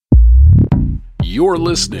You're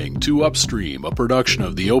listening to Upstream, a production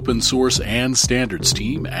of the open source and standards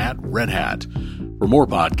team at Red Hat. For more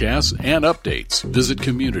podcasts and updates, visit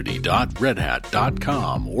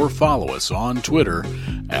community.redhat.com or follow us on Twitter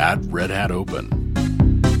at Red Hat Open.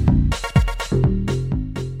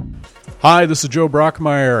 Hi, this is Joe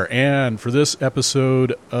Brockmeyer, and for this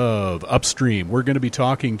episode of Upstream, we're going to be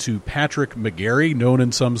talking to Patrick McGarry, known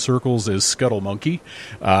in some circles as Scuttle Monkey.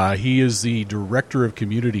 He is the Director of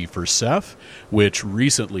Community for Ceph, which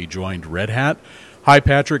recently joined Red Hat. Hi,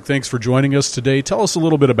 Patrick. Thanks for joining us today. Tell us a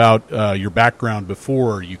little bit about your background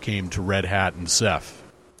before you came to Red Hat and Ceph.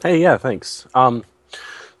 Hey, yeah, thanks.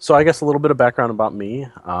 So I guess a little bit of background about me.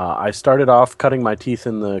 I started off cutting my teeth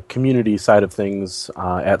in the community side of things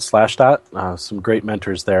at Slashdot. Some great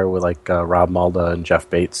mentors there with Rob Malda and Jeff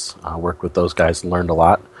Bates. Worked with those guys and learned a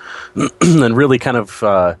lot. And really kind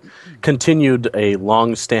of continued a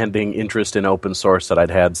long-standing interest in open source that I'd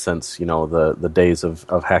had since, the days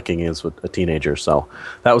of hacking as a teenager. So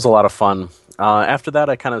that was a lot of fun. After that,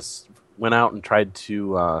 I kind of went out and tried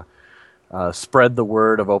to spread the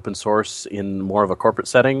word of open source in more of a corporate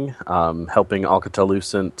setting, helping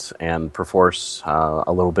Alcatel-Lucent and Perforce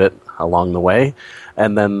a little bit along the way.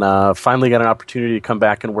 And then finally got an opportunity to come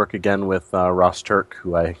back and work again with Ross Turk,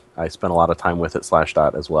 who I spent a lot of time with at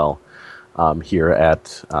Slashdot as well, here at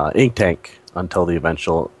Inktank until the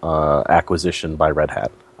eventual acquisition by Red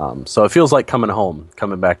Hat. So it feels like coming home,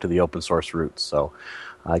 coming back to the open source roots. So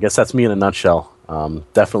I guess that's me in a nutshell.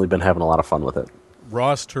 Definitely been having a lot of fun with it.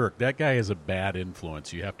 Ross Turk, that guy is a bad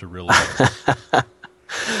influence. You have to realize.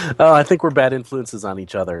 I think we're bad influences on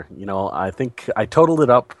each other. I think I totaled it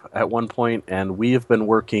up at one point, and we have been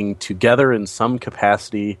working together in some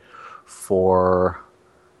capacity for,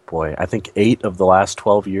 I think 8 of the last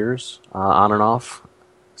 12 years, on and off.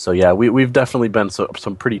 So yeah, we've definitely been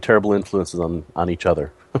some pretty terrible influences on each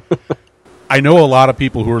other. I know a lot of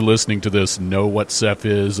people who are listening to this know what Ceph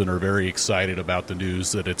is and are very excited about the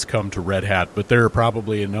news that it's come to Red Hat, but there are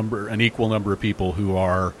probably an equal number of people who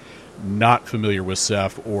are not familiar with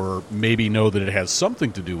Ceph or maybe know that it has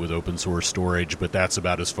something to do with open source storage, but that's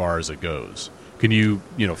about as far as it goes. Can you,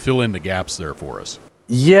 fill in the gaps there for us?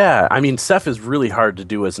 Yeah, Ceph is really hard to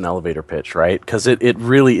do as an elevator pitch, right? Because it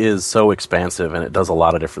really is so expansive and it does a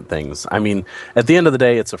lot of different things. At the end of the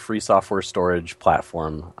day, it's a free software storage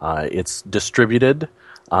platform. It's distributed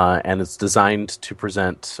and it's designed to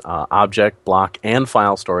present object, block, and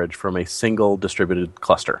file storage from a single distributed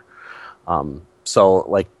cluster. The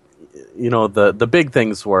big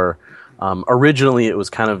things were originally it was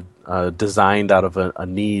kind of designed out of a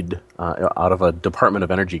need, out of a Department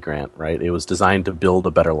of Energy grant, right? It was designed to build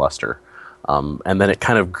a better luster. And then it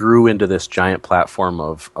kind of grew into this giant platform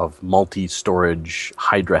of multi-storage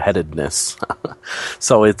Hydra-headedness.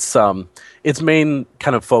 So its main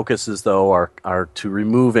kind of focuses, though, are to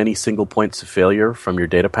remove any single points of failure from your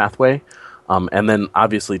data pathway, and then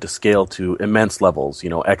obviously to scale to immense levels,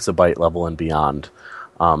 exabyte level and beyond.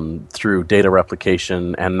 Through data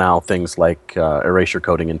replication and now things like erasure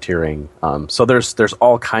coding and tiering. So there's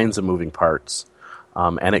all kinds of moving parts,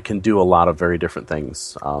 and it can do a lot of very different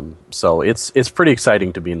things. So it's pretty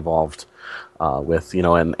exciting to be involved with,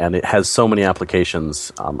 and it has so many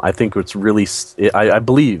applications. I think it's really I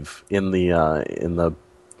believe in the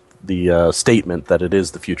statement that it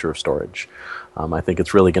is the future of storage. I think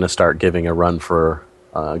it's really going to start giving a run for.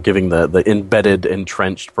 Giving the embedded,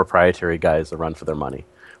 entrenched proprietary guys a run for their money,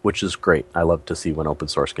 which is great. I love to see when open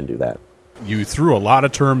source can do that. You threw a lot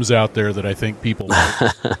of terms out there that I think people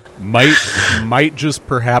might just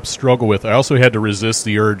perhaps struggle with. I also had to resist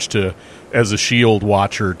the urge to, as a Shield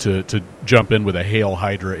watcher, to jump in with a Hail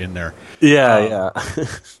Hydra in there. Yeah.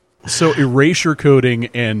 So erasure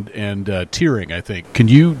coding and tiering, I think. Can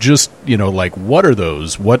you just, what are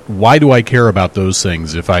those? Why do I care about those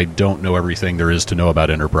things if I don't know everything there is to know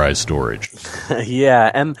about enterprise storage?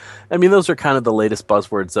 Yeah, and those are kind of the latest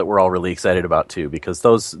buzzwords that we're all really excited about too, because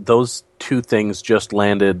those two things just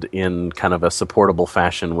landed in kind of a supportable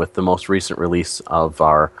fashion with the most recent release of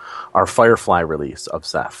our Firefly release of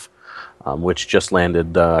Ceph, which just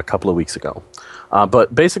landed a couple of weeks ago.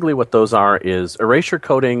 But basically what those are is erasure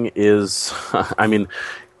coding is,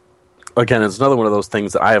 again, it's another one of those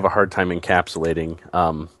things that I have a hard time encapsulating.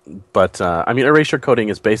 Erasure coding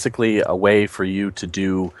is basically a way for you to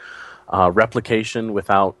do replication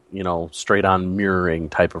without, straight-on mirroring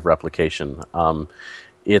type of replication.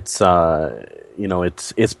 It's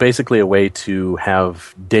basically a way to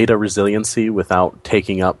have data resiliency without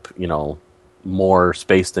taking up, more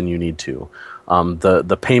space than you need to.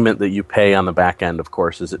 The payment that you pay on the back end, of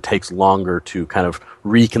course, is it takes longer to kind of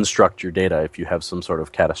reconstruct your data if you have some sort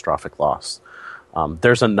of catastrophic loss.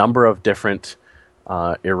 There's a number of different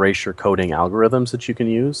erasure coding algorithms that you can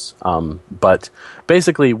use. But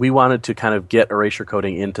basically, we wanted to kind of get erasure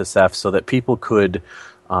coding into Ceph so that people could,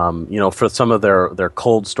 for some of their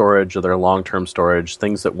cold storage or their long-term storage,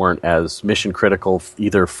 things that weren't as mission critical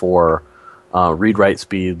either for read-write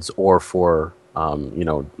speeds or for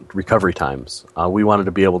recovery times. We wanted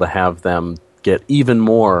to be able to have them get even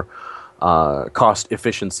more cost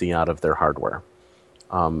efficiency out of their hardware.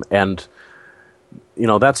 And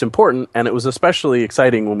that's important, and it was especially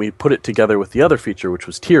exciting when we put it together with the other feature, which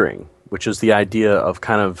was tiering, which is the idea of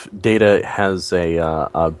kind of data has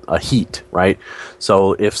a heat, right?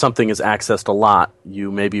 So if something is accessed a lot,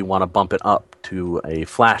 you maybe want to bump it up to a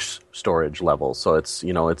flash storage level. So it's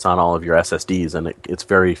on all of your SSDs, and it's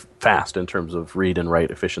very fast in terms of read and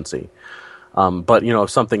write efficiency. But if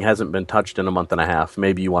something hasn't been touched in a month and a half,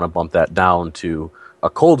 maybe you want to bump that down to a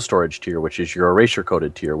cold storage tier, which is your erasure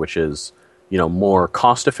coded tier, which is more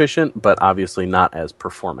cost efficient, but obviously not as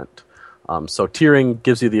performant. So tiering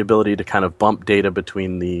gives you the ability to kind of bump data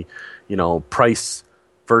between the price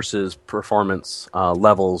versus performance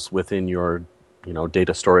levels within your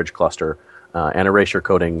data storage cluster, and erasure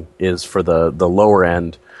coding is for the lower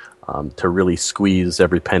end. To really squeeze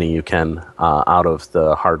every penny you can out of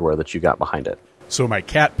the hardware that you got behind it. So my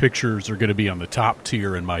cat pictures are going to be on the top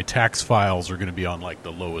tier, and my tax files are going to be on like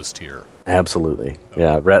the lowest tier. Absolutely,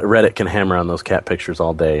 yeah. Reddit can hammer on those cat pictures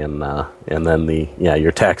all day, and then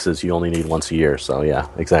your taxes you only need once a year. So yeah,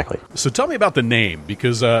 exactly. So tell me about the name,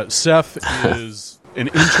 because Ceph is an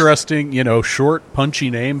interesting, short, punchy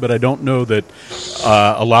name, but I don't know that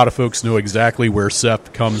a lot of folks know exactly where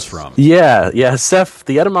Ceph comes from. Yeah. Ceph,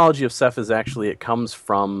 the etymology of Ceph is actually, it comes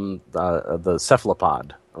from the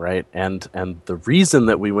cephalopod, right? And the reason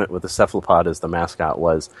that we went with the cephalopod as the mascot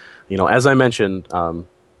was, as I mentioned,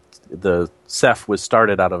 the Ceph was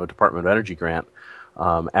started out of a Department of Energy grant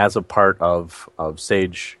as a part of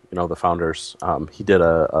SAGE, the founders. He did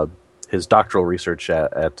his doctoral research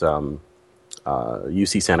at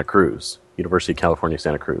UC Santa Cruz, University of California,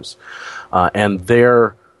 Santa Cruz. And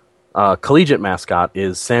their collegiate mascot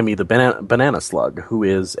is Sammy the banana slug, who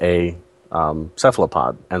is a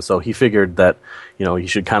cephalopod. And so he figured that, he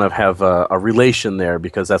should kind of have a relation there,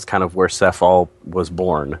 because that's kind of where Ceph all was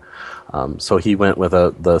born. So he went with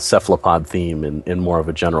the cephalopod theme in more of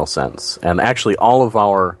a general sense. And actually all of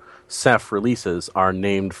our Ceph releases are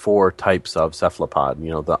named for types of cephalopod.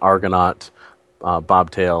 The Argonaut,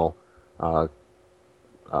 bobtail,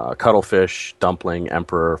 cuttlefish, dumpling,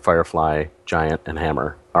 emperor, firefly, giant, and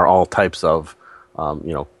hammer are all types of,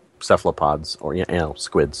 cephalopods or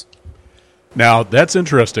squids. Now, that's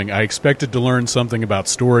interesting. I expected to learn something about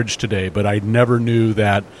storage today, but I never knew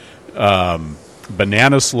that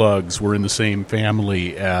banana slugs were in the same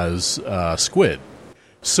family as squid.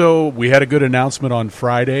 So we had a good announcement on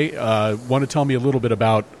Friday. Want to tell me a little bit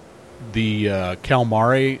about the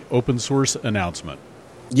Calamari open source announcement?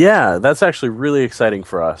 Yeah, that's actually really exciting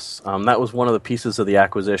for us. That was one of the pieces of the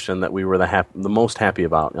acquisition that we were the most happy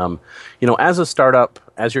about. As a startup,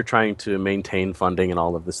 as you're trying to maintain funding and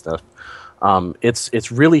all of this stuff,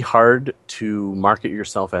 it's really hard to market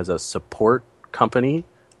yourself as a support company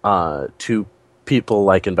to people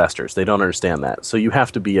like investors. They don't understand that. So you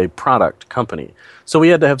have to be a product company. So we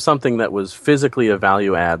had to have something that was physically a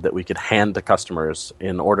value add that we could hand to customers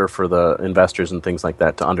in order for the investors and things like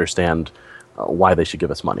that to understand why they should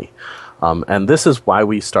give us money. And this is why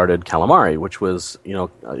we started Calamari, which was, it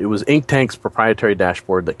was Inktank's proprietary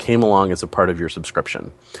dashboard that came along as a part of your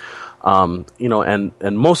subscription.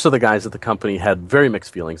 And most of the guys at the company had very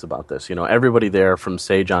mixed feelings about this. Everybody there from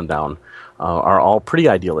Sage on down are all pretty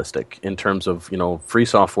idealistic in terms of, free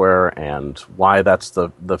software and why that's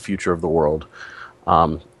the future of the world.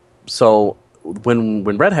 So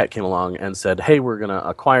when Red Hat came along and said, hey, we're going to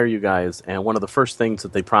acquire you guys, and one of the first things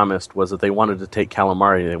that they promised was that they wanted to take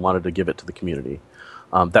Calamari and they wanted to give it to the community.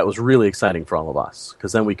 That was really exciting for all of us,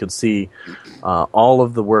 because then we could see all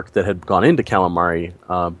of the work that had gone into Calamari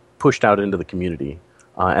pushed out into the community.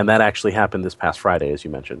 And that actually happened this past Friday, as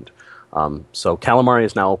you mentioned. So Calamari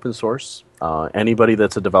is now open source. Anybody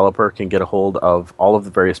that's a developer can get a hold of all of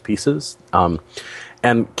the various pieces.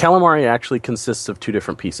 And Calamari actually consists of two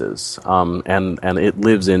different pieces, and it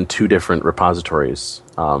lives in two different repositories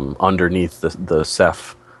underneath the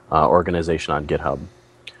Ceph organization on GitHub.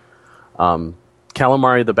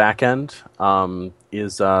 Calamari, the backend,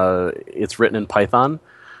 it's written in Python,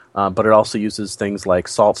 but it also uses things like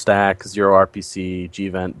SaltStack, ZeroRPC,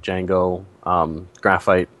 gvent, Django,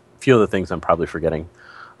 Graphite, a few other things I'm probably forgetting.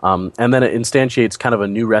 And then it instantiates kind of a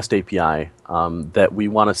new REST API that we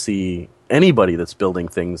want to see anybody that's building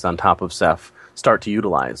things on top of Ceph start to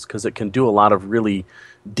utilize, because it can do a lot of really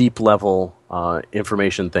deep level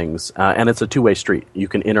information things, and it's a two-way street. You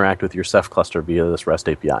can interact with your Ceph cluster via this REST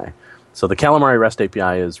API. So the Calamari REST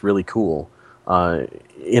API is really cool,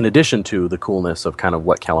 in addition to the coolness of kind of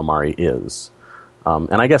what Calamari is.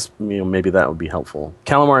 And I guess maybe that would be helpful.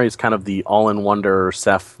 Calamari is kind of the all-in-wonder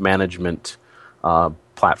Ceph management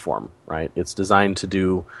platform, right? It's designed to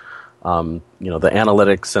do the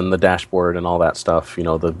analytics and the dashboard and all that stuff,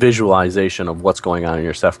 the visualization of what's going on in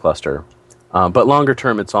your Ceph cluster. But longer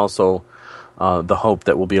term, it's also the hope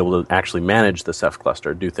that we'll be able to actually manage the Ceph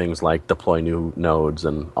cluster, do things like deploy new nodes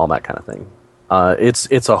and all that kind of thing.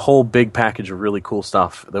 It's a whole big package of really cool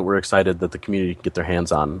stuff that we're excited that the community can get their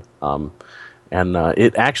hands on. And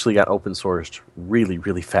it actually got open sourced really,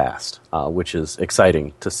 really fast, which is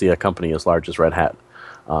exciting to see a company as large as Red Hat.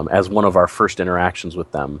 As one of our first interactions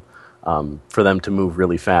with them, for them to move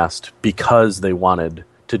really fast because they wanted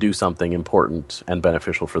to do something important and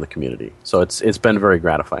beneficial for the community. So it's been very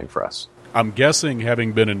gratifying for us. I'm guessing,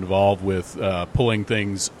 having been involved with pulling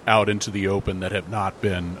things out into the open that have not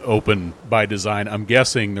been open by design, I'm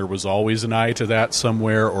guessing there was always an eye to that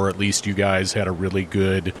somewhere, or at least you guys had a really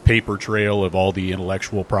good paper trail of all the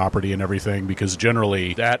intellectual property and everything, because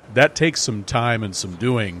generally that takes some time and some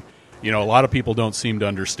doing. A lot of people don't seem to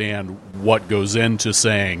understand what goes into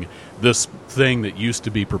saying this thing that used to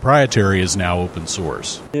be proprietary is now open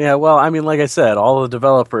source. Yeah, well, like I said, all the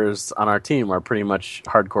developers on our team are pretty much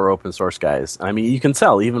hardcore open source guys. You can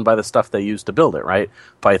tell even by the stuff they use to build it, right?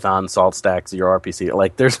 Python, SaltStack,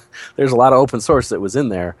 ZeroRPC. There's a lot of open source that was in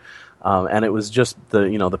there, and it was just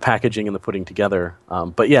the packaging and the putting together.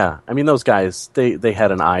 But yeah, those guys they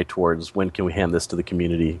had an eye towards when can we hand this to the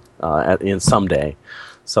community in someday.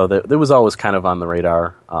 So that was always kind of on the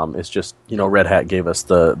radar. It's just, Red Hat gave us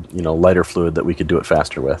the, lighter fluid that we could do it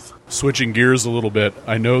faster with. Switching gears a little bit,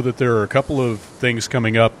 I know that there are a couple of things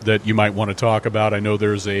coming up that you might want to talk about. I know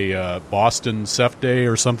there's a Boston Ceph Day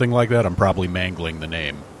or something like that. I'm probably mangling the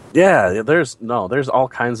name. Yeah, there's all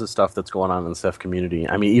kinds of stuff that's going on in the Ceph community.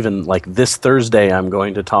 Even like this Thursday, I'm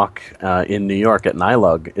going to talk in New York at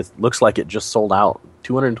NILUG. It looks like it just sold out,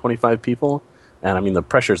 225 people. And the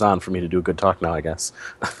pressure's on for me to do a good talk now, I guess.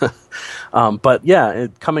 But yeah,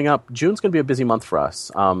 coming up, June's going to be a busy month for us.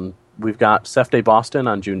 We've got Ceph Day Boston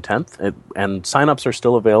on June 10th, and signups are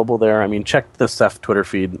still available there. Check the Ceph Twitter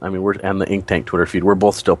feed. And the Ink Tank Twitter feed. We're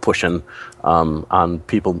both still pushing on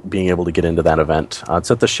people being able to get into that event. It's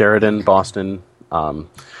at the Sheraton, Boston. And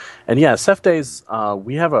yeah, Ceph Days,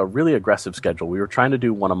 we have a really aggressive schedule. We were trying to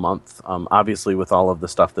do one a month. Obviously, with all of the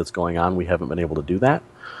stuff that's going on, we haven't been able to do that.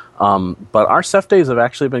 But our Ceph Days have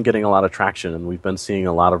actually been getting a lot of traction, and we've been seeing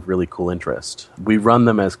a lot of really cool interest. We run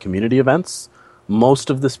them as community events.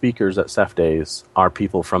 Most of the speakers at Ceph Days are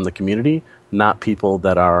people from the community, not people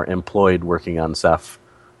that are employed working on Ceph,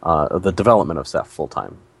 the development of Ceph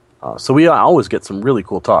full-time. So we always get some really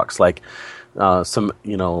cool talks, like some,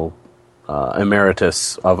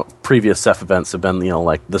 emeritus of previous Ceph events have been,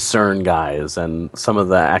 like the CERN guys and some of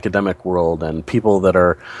the academic world and people that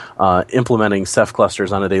are implementing Ceph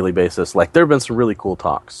clusters on a daily basis. There have been some really cool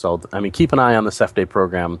talks. So, keep an eye on the Ceph Day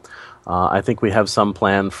program. I think we have some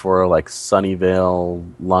planned for Sunnyvale,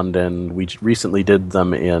 London. We recently did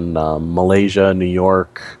them in Malaysia, New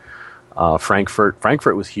York, Frankfurt.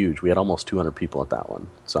 Frankfurt was huge. We had almost 200 people at that one.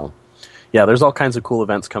 So, yeah, there's all kinds of cool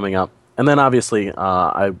events coming up. And then obviously,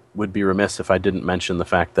 I would be remiss if I didn't mention the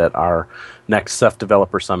fact that our next Ceph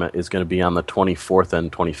Developer Summit is going to be on the 24th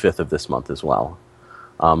and 25th of this month as well.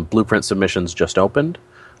 Blueprint submissions just opened.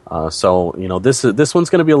 So this one's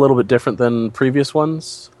going to be a little bit different than previous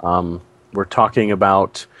ones. We're talking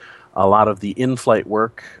about a lot of the in-flight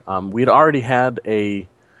work. We'd already had a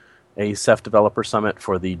Ceph Developer Summit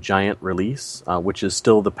for the Giant release, which is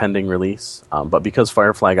still the pending release. But because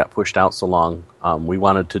Firefly got pushed out so long, we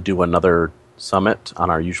wanted to do another summit on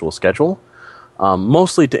our usual schedule,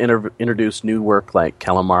 mostly to introduce new work like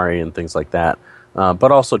Calamari and things like that,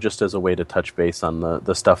 but also just as a way to touch base on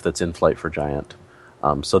the stuff that's in flight for Giant.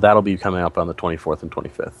 So that'll be coming up on the 24th and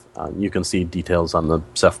 25th. You can see details on the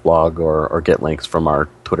Ceph blog or get links from our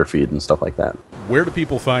Twitter feed and stuff like that. Where do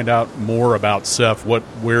people find out more about Ceph?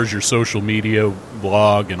 Where's your social media,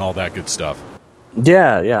 blog, and all that good stuff?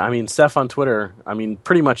 Yeah. Ceph on Twitter.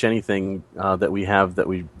 Pretty much anything that we have that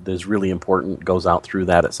is really important goes out through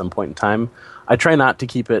that at some point in time. I try not to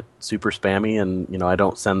keep it super spammy, and I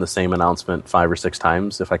don't send the same announcement 5 or 6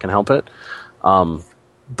 times if I can help it.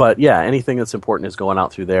 But yeah, anything that's important is going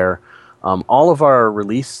out through there. All of our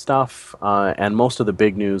release stuff and most of the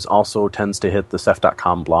big news also tends to hit the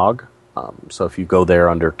Ceph.com blog. So if you go there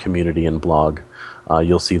under community and blog,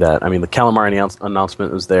 you'll see that. I mean, the Calamari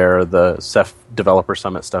announcement is there. The Ceph Developer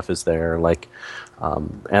Summit stuff is there.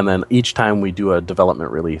 And then each time we do a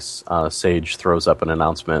development release, Sage throws up an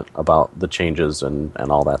announcement about the changes and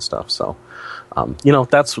all that stuff. So,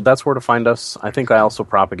 that's where to find us. I think I also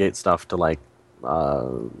propagate stuff to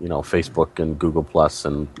Facebook and Google Plus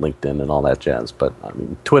and LinkedIn and all that jazz. But I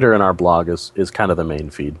mean, Twitter and our blog is kind of the main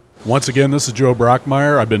feed. Once again, this is Joe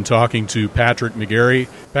Brockmeyer. I've been talking to Patrick McGarry.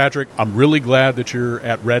 Patrick, I'm really glad that you're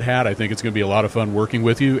at Red Hat. I think it's going to be a lot of fun working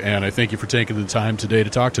with you, and I thank you for taking the time today to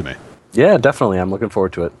talk to me. Yeah, definitely. I'm looking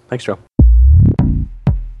forward to it. Thanks, Joe.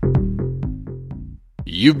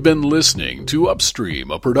 You've been listening to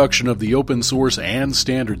Upstream, a production of the open source and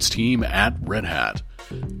standards team at Red Hat.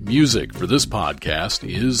 Music for this podcast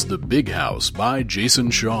is The Big House by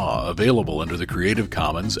Jason Shaw, available under the Creative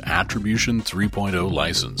Commons Attribution 3.0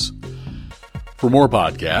 license. For more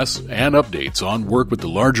podcasts and updates on work with the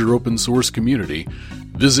larger open source community,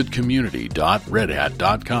 visit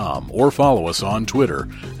community.redhat.com or follow us on Twitter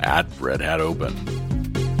 @RedHatOpen.